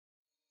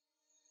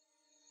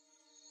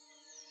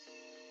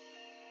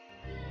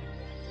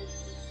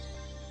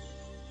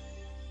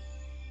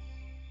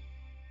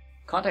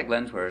Contact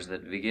lens wearers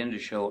that begin to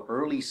show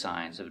early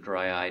signs of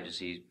dry eye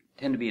disease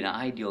tend to be an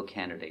ideal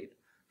candidate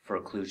for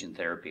occlusion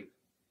therapy.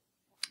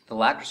 The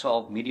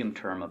Lacrisolve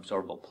medium-term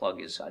absorbable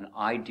plug is an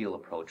ideal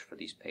approach for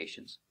these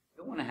patients. You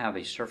don't want to have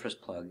a surface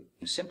plug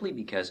simply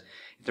because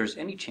if there's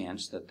any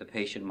chance that the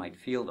patient might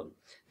feel them,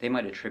 they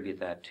might attribute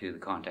that to the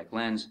contact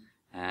lens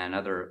and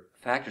other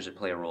factors that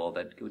play a role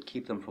that would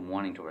keep them from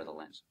wanting to wear the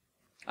lens.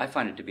 I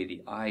find it to be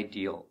the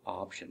ideal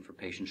option for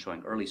patients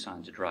showing early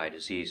signs of dry eye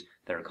disease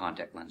that are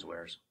contact lens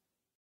wearers.